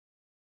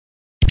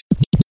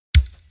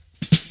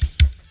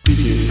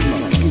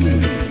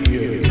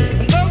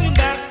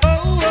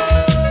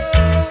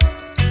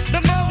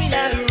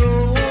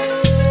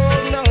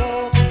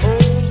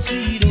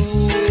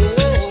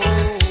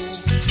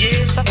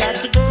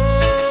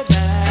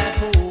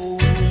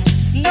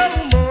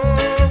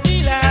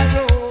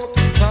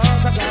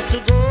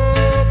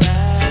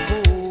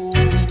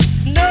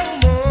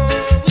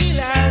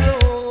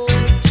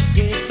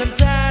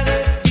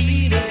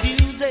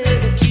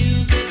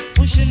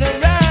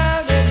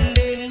around and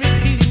then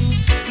refuse.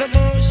 No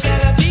more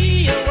shall I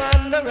be a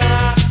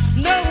wanderer.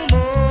 No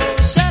more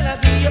shall I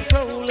be a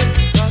prowler.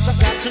 'Cause I've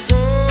got to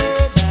go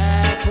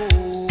back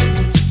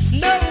home.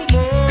 No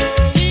more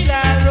will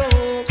I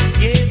roam.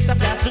 Yes, I've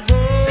got to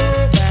go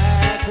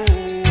back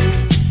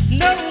home.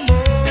 No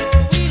more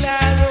will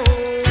I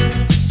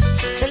roam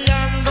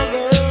along the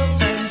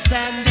rough and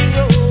sandy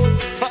road.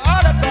 For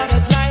all the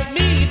brothers like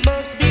me, it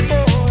must be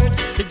bored.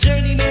 The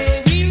journey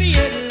may be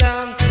real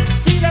long.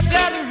 Still I've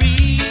got to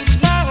reach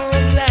my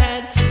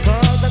homeland.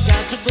 'Cause I've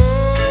got to go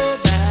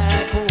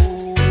back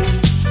home.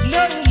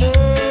 No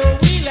more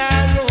will I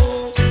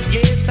roam.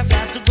 Yes, I've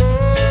got to go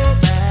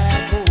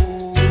back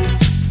home.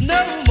 No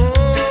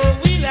more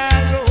will I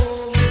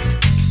roam.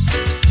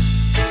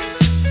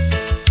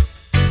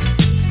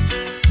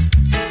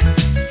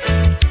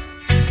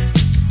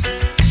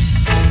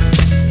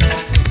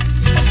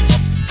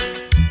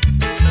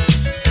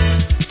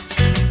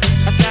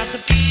 I've got to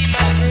be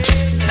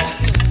myself,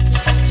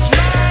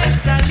 my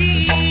Sally,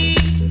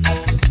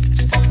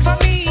 for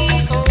me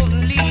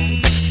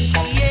only,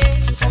 yeah.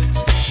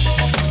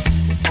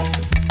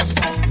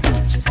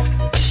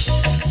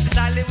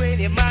 Sally, when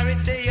you're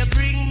married, say you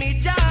bring me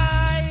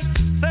joy.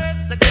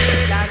 First the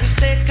good and the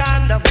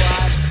second the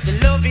wife. The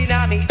loving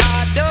of me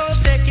heart, don't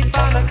take it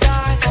for the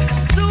time.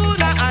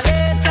 Sooner or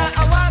later,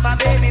 I want my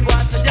baby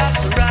boy, so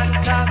just run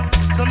come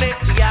make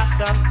me have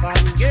some fun,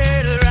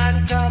 girl, run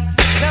come.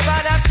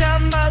 Nobody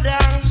tumble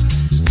down,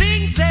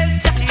 things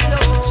ain't tatty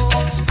low.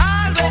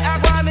 All where I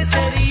want me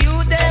say to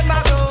you, them I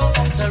go.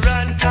 So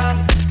run come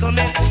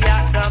make me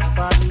have some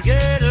fun,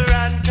 girl,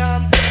 run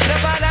come.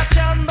 Nobody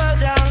tumble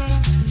down,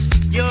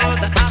 you're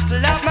the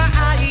apple of my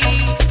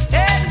eye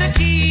and the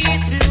key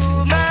to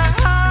my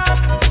heart.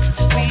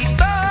 We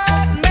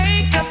both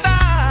make a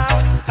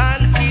vow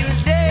until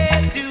they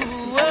do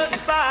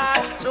us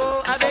part. So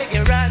I beg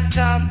you, run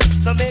come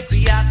make me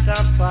have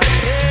some fun,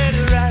 girl,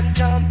 run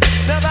come.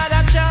 Nobody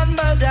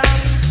tumble down,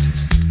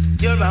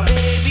 you're my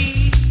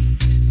baby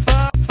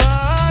for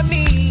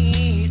me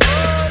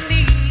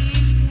only.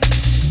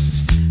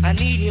 I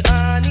need you,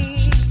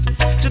 honey,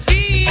 to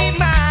be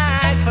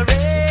mine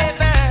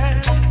forever.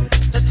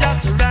 So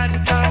just run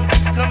come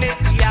make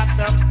me have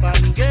some fun,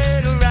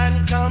 girl, run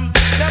come.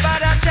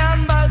 Nobody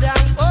tumble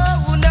down,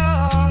 oh no,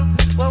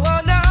 oh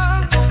no,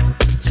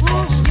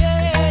 ooh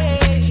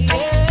yeah,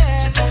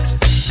 yeah.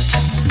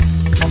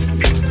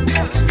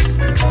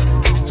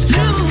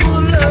 True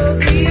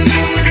loving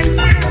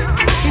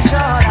is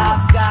all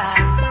I've got,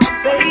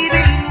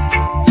 baby.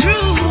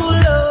 True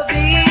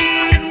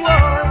loving,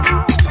 one.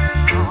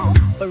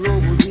 For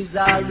roses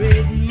are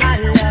red, my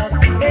love,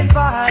 and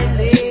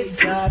violets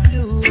are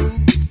blue.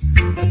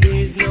 But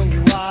there's no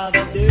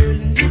other girl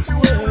in this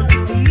world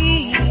to me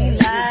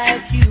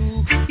like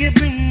you. You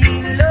bring me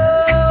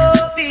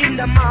love in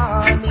the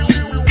morning,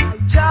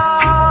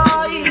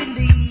 joy in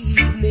the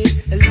evening,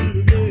 a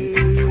little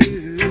girl.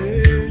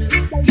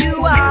 You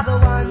are the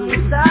one who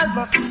solves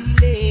my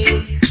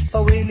feeling.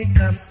 But when it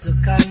comes to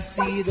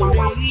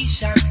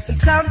consideration and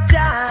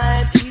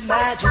sometimes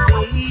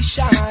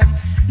imagination,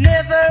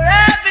 never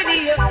have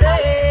any of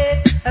that.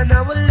 And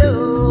our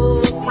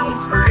love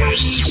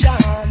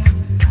inspiration.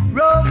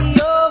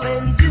 Romeo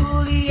and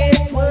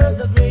Juliet were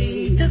the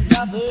greatest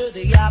lover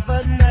they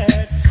ever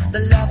heard. The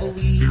love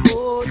we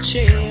both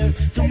share.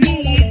 To me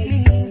it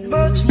means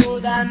much more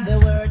than the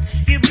word.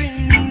 You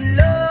bring me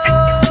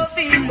love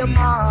in the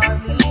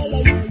morning,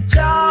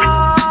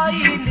 joy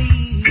in the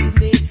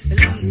evening,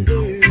 little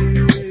girl.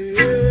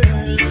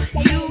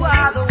 You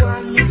are the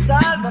one who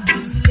solves my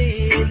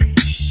feeling.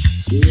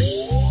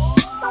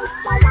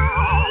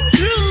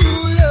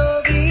 True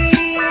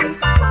loving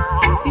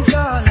is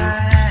all I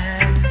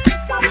have.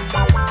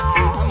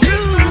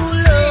 True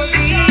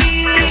loving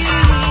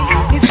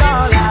is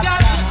all I got.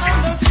 To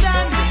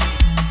understand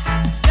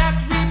that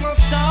we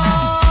must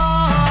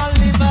all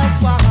live as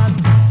one.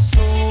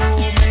 So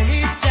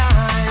many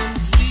times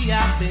we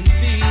have been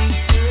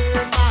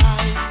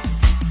victimized,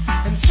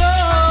 and so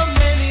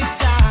many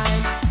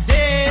times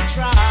they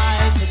try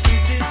to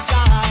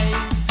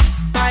criticize.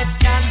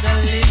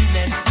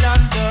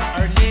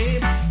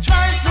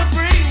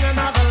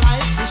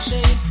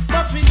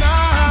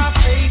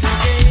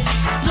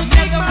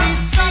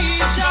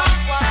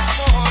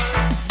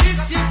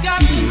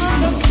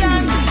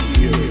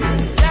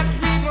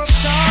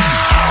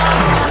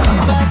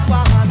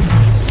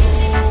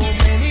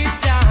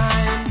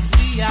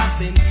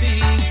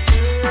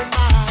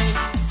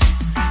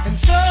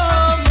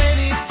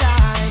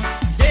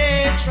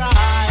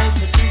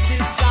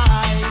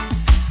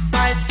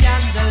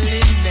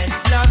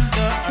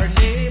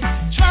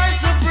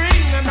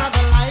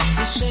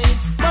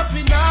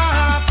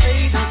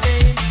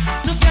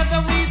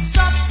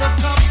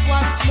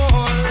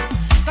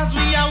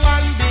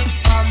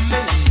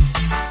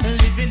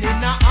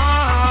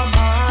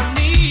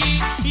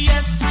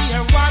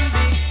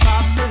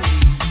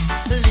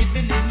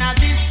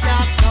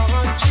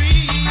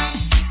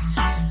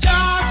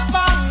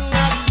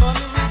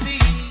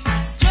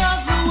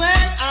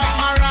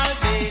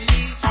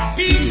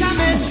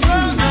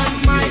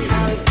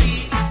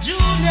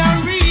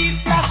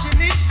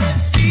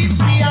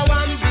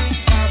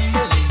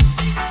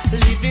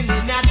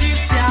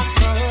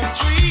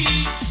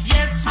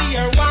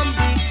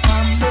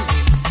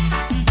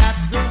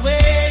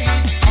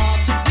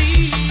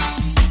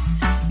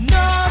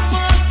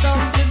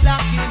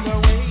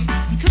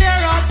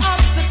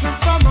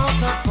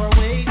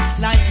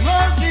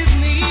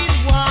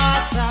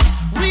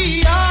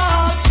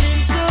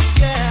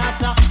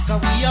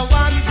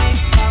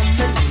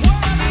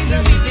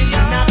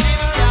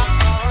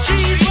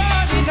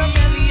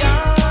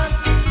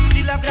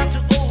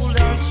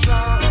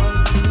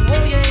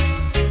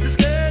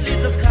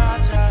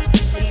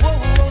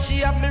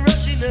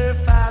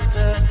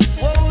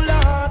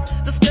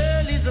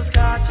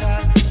 Scorcher.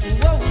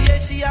 Whoa, yeah,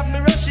 she have me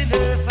rushing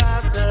her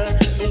faster.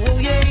 Whoa,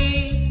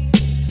 yeah.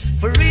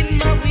 For in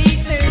my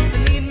weakness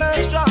and in my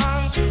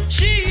strong,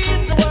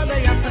 she's the one I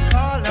have to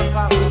call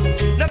upon.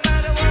 No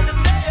matter what they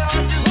say or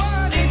do,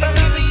 one in a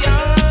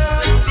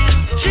million.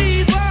 Still,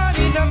 she's one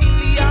in a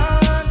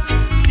million.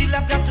 Still,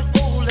 I've got to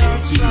hold on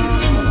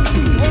strong.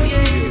 Oh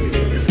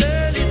yeah, this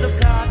girl is a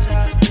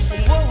Scorcher.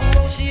 Whoa,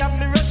 whoa, she have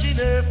me rushing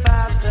her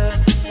faster.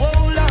 Whoa,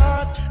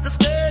 Lord, this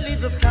girl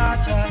is a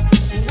Scorcher.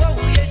 Whoa,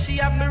 yeah, she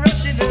have me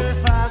rushing her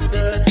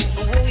faster.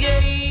 Oh yeah.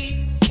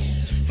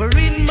 For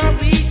in my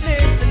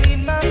weakness and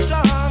in my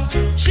strong,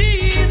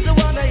 she's the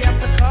one I have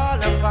to call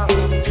upon.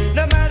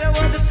 No matter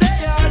what they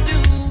say or do,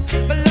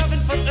 my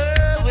loving for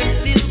her will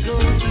still go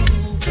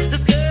through.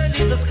 This girl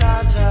is a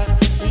Scorcher.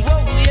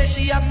 Whoa, yeah,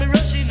 she have me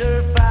rushing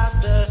her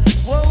faster.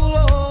 Whoa,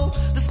 whoa,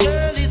 this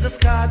girl is a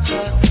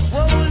Scorcher.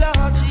 Whoa,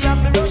 Lord, she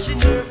have me rushing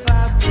her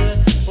faster.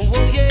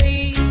 Whoa, yeah.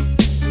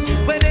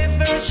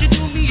 Whenever she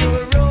do me a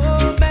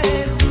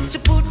romance, she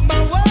put my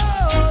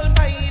whole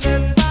mind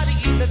and body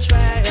in a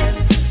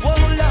trance. Whoa,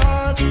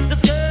 Lord,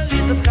 this girl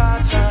is a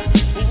Scorcher.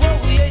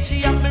 Whoa, yeah, she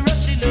have me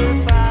rushing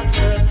her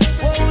faster.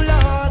 Whoa,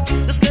 Lord,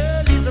 this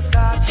girl is a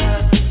Scorcher.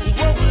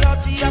 Whoa,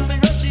 Lord, she have me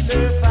rushing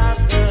her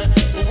faster.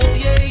 Whoa,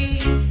 yeah,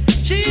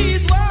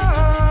 she's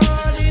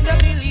one in a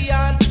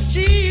million.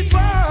 She's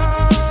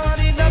one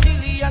in a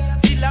million.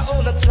 Still I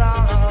hold her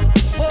strong.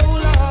 Whoa,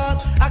 Lord,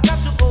 I got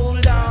to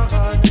hold on.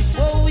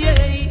 Whoa, yeah,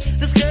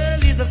 this girl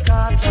is a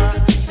Scorcher.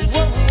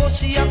 Whoa, whoa,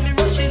 she have me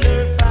rushing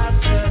her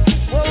faster.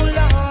 Whoa,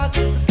 Lord,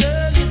 this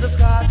girl is a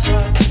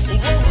Scorcher.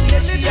 Whoa,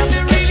 yeah, she have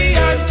me really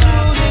and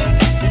truly.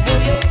 Whoa,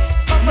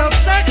 yeah, no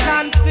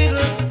second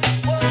fiddle.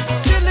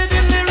 Still a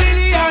dilly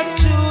really and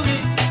truly.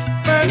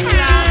 First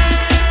class,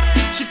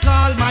 she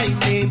called my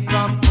name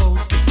from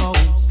coast to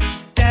coast,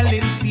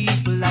 telling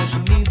people how she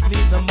needs me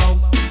the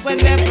most.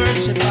 Whenever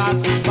she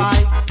passes by,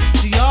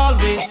 she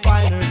always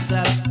find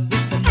herself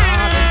with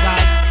another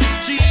guy.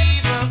 She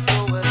even go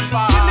as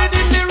far as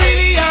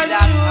really and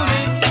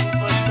truly.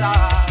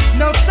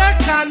 No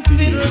second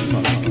fiddle.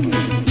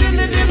 Still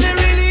a dilly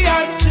really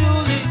and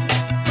truly.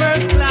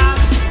 First class.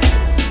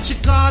 She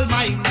called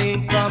my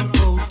name from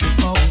coast to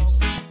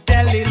coast,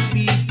 telling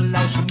people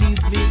how she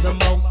needs me the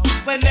most.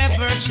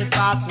 Whenever she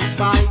passes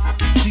by,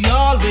 she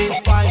always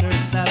find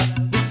herself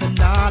with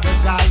another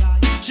guy.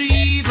 She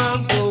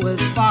even go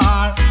as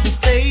far to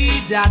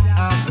say that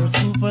I'm her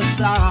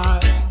superstar.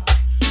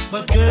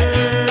 But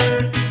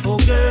girl, oh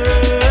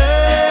girl,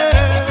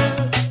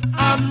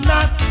 I'm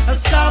not a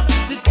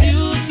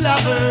substitute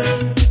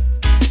lover.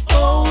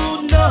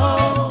 Oh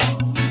no,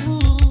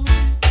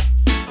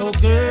 oh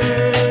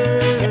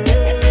girl,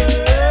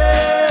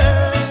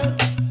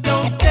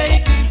 don't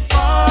take me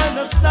for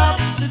no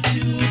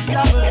substitute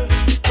lover.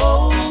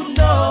 Oh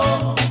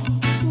no,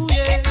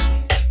 yeah.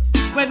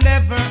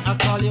 Whenever I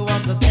call you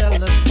on the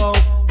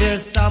telephone,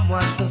 there's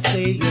someone to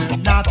say you're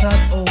not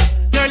at home.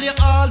 Girl, you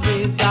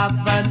always have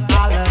an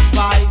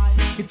alibi.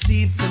 It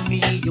seems to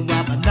me you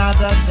have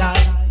another guy.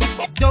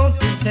 Don't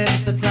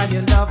intend to cry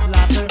your love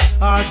letter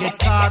or get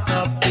caught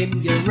up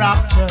in your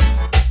rapture.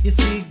 You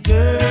see,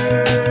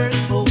 girl,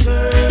 oh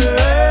girl,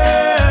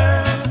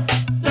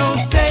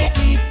 don't take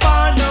me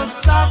for no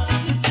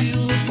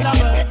substitute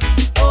lover.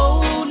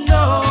 Oh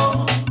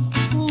no,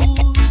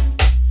 ooh,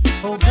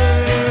 oh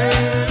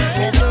girl,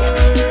 oh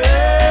girl,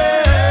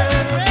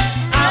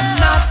 I'm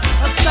not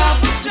a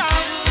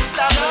substitute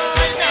lover.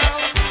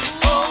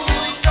 Oh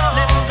no,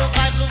 level the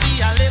vibe, we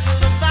are level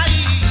the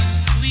vibe.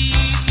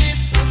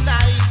 Sweetness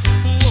tonight.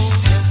 Oh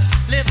yes,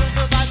 level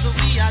the vibe,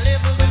 we are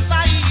level the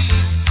vibe.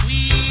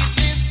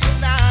 Sweetness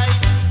tonight.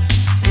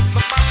 It's a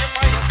fire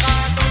by your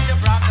car, don't you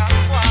brag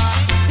and why?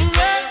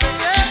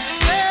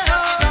 Stepping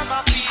on my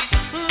feet,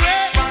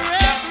 step by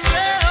step,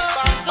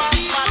 the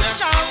people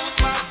shout,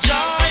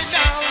 joy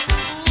down.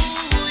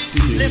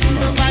 Level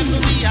the vibe,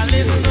 we are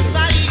level the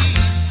vibe.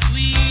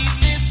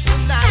 Sweetness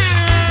tonight.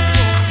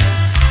 Oh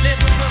yes,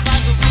 level the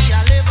vibe, we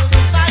are level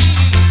the vibe.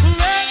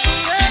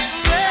 Sweetness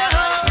tonight.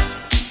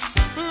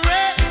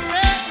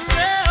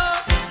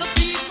 The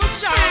people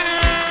shout,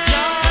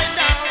 joy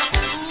down.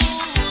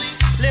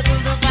 Level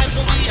the vibe,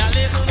 we are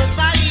level the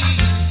vibe.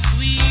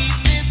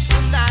 Sweetness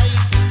tonight.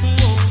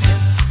 Oh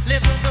yes,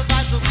 level the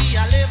vibe, we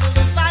are level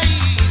the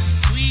vibe.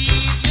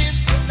 Sweetness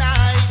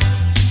tonight.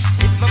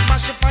 If my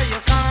mash up on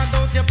your car,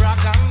 don't you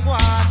brag and go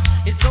on.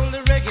 It's only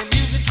reggae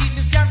music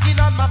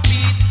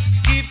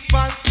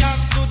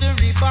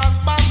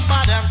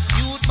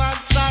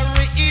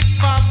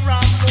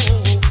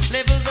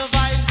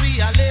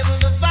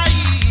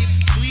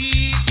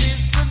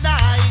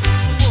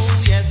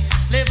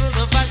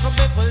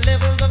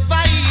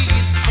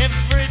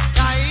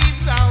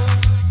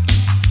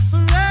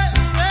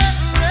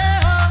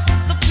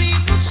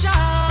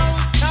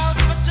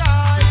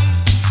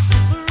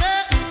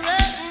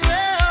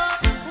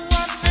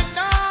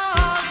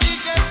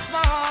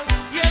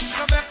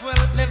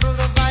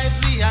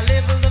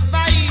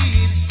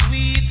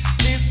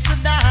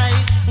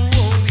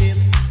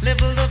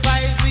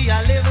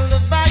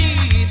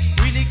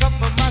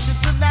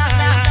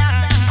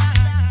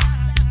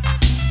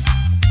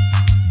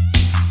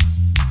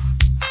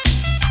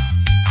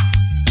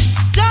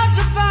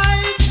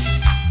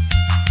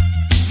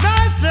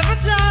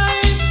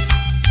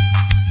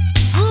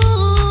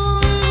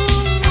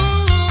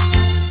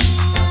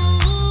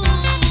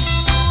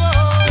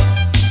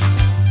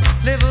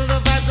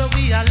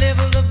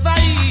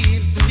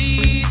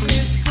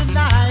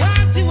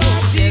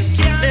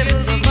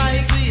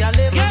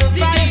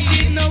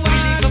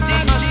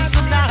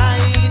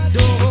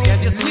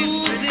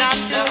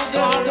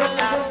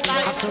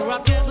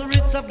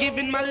risk of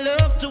giving my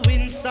love to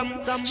win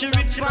some. She rip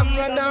and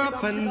run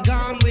off and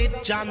gone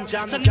with John.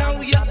 So now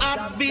you're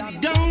up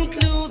it, don't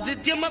lose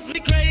it. You must be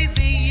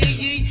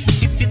crazy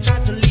if you try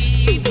to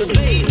leave the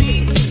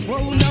baby.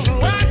 Whoa, no,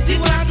 what you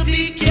want to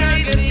be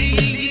crazy?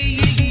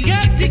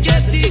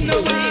 Get it,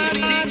 no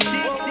baby.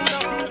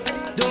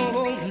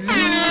 Don't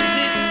lose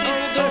it, oh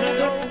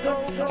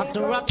girl.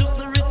 After I took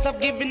the risk of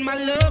giving my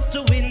love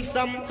to win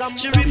some,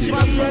 she ripped and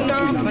run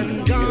off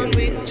and gone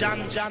with John.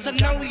 So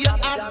now you're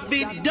up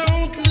it,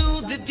 don't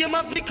lose it. You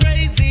must be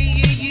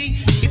crazy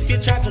if you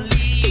try to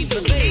leave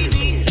the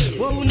baby.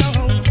 Whoa, no,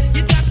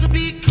 you got to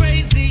be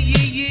crazy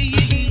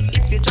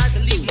if you try to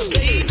leave my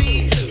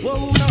baby.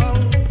 Whoa,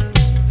 no,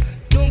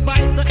 don't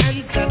bite the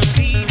hands that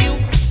feed you.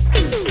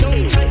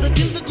 Don't try to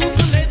kill the goose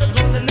or lay the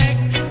golden egg.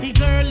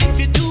 Girl, if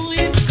you do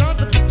it's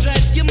gonna be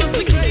dread. You must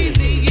be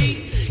crazy.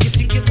 You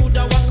think you could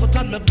walk out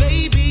on my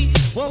baby?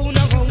 Whoa,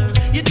 no,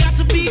 you got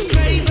to be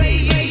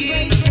crazy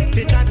if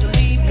you try to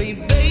leave me,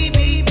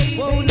 baby.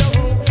 Whoa, no,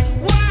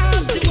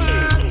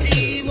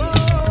 wanty,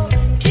 whoa,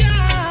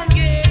 can't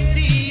get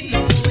it,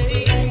 no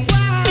way.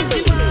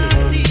 Wanty,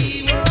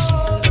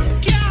 whoa,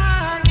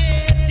 can't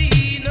get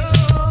it, no.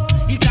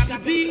 You got to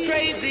be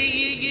crazy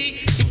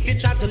if you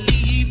try to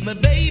leave me,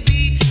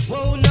 baby.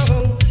 Whoa,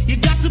 no, you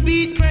got to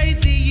be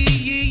crazy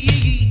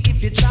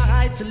if you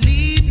try to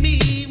leave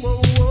me.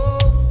 Whoa,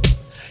 whoa.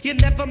 You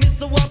never miss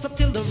the water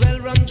till the well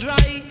run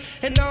dry,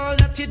 and all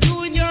that you're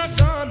doing, you're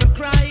gonna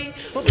cry.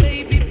 Oh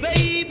baby,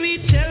 baby,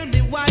 tell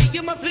me why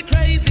you must be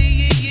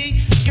crazy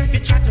if you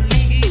try to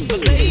leave me,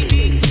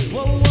 baby.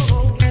 Whoa,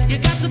 whoa, you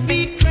got to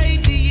be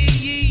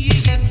crazy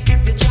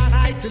if you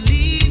try to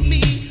leave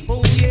me.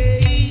 Oh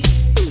yeah,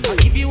 I'll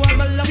give you all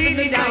my love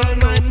and all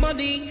my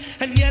money,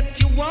 and yet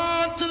you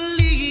want to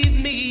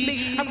leave me.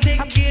 I'll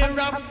take care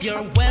of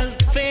your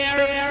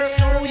welfare,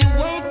 so you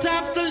won't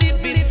have to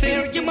live in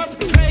fear. You must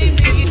be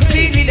crazy.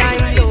 See me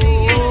down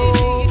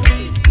low,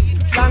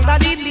 stand a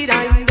diddly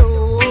down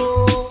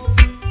low.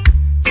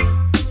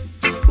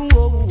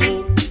 Whoa,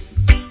 whoa.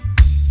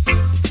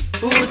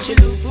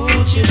 Oochiloo,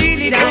 see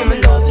me down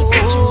low,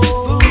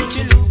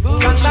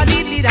 stand a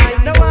diddly down.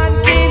 No one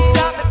can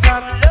stop me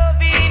from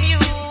loving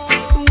you.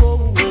 Whoa,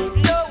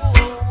 no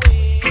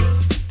way.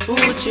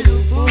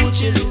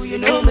 Oochiloo, you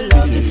know me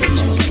love you so.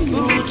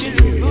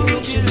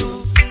 Oochiloo,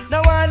 no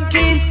one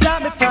can stop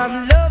me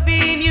from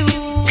loving you.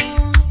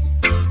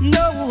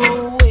 No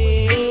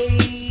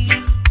way.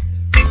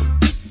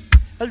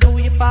 Although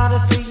your father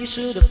say you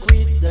should have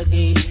quit the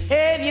game,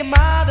 and your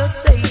mother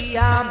say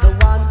I'm the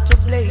one to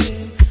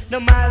blame. No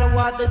matter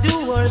what they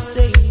do or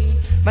say,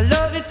 my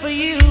loving for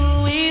you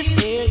is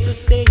here to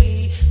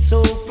stay.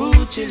 So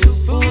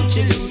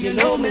Boochiloo, you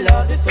know me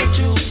love it for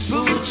true.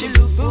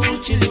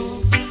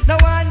 Boochiloo, no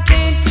one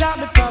can stop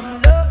me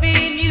from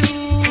loving you.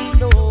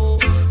 No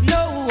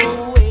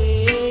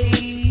way.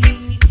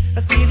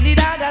 Silly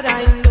that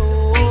I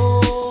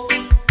know.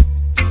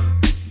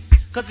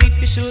 Cause if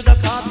you should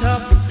have caught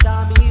up in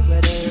stormy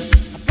weather,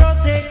 I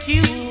protect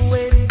you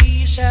and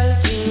be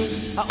sheltered.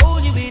 I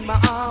hold you in my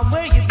arm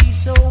where you be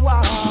so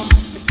warm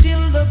until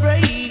the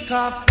break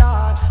of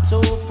dawn.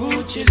 So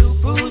Boochiloo,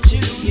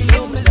 you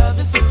know me love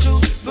it for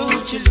true.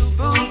 Boochiloo,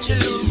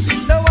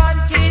 no one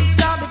can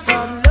stop me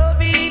from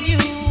loving you.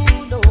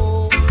 No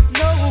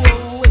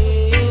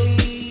way.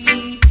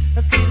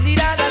 Silly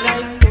that I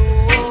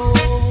know.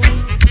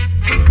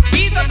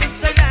 He's a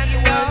missile and you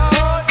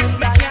are.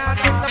 I can't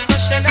get the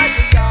passion out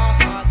of your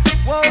heart.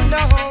 Whoa, no,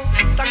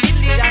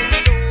 silly that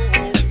I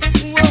know.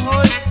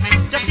 Whoa,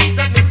 just he's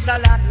a missile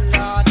and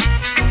Lord.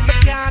 I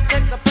can't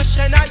take the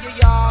passion out of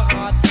your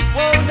heart.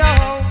 Whoa, no,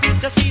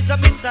 just he's a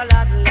missile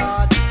and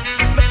Lord.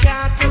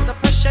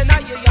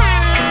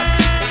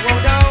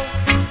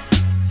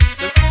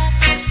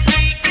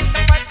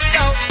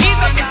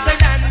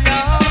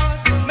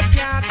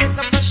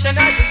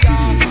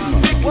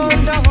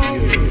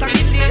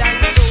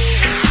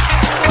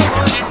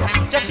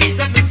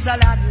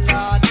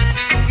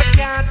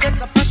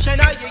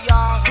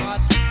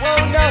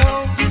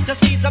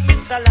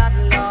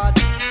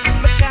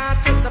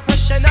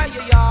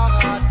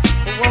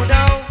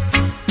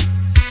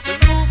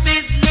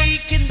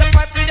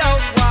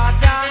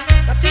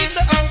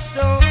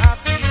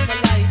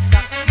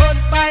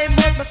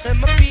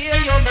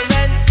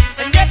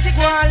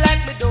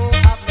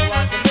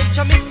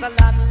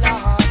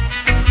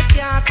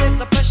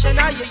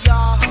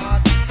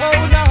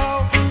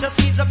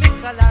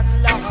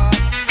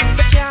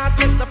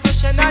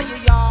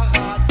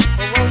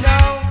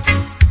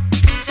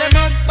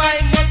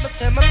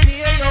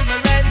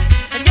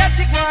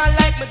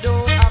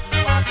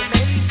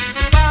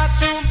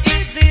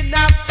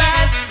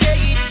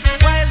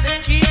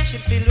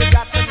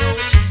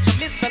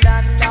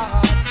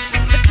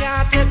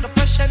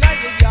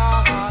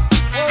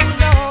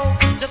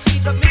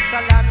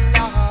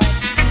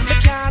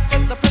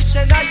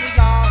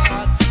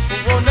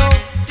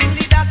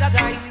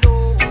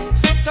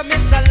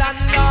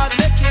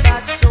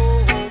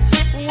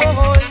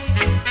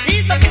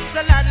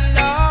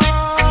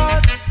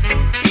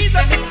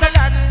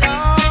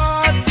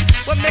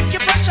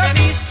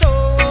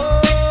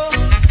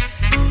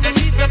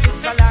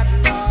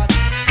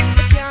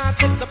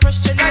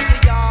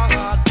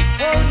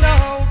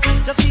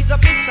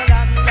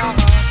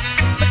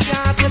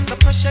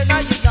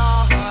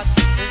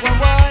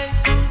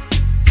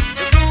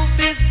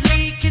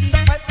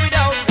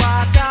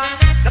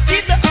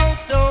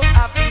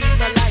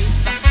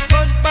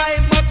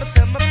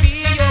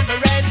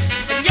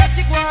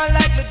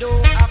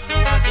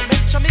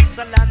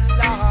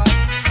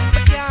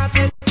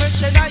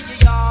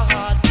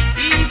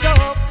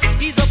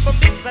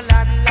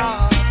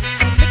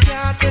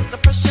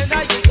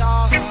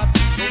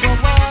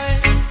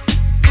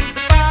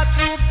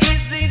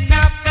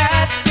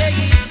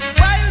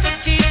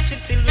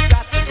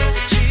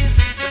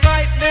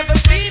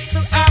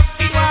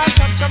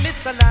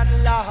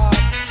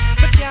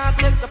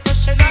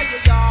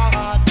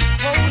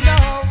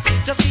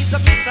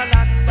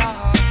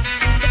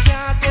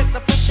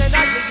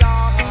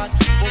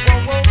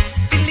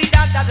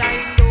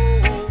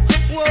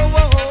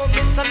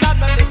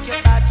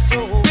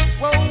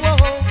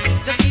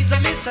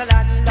 hustle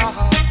and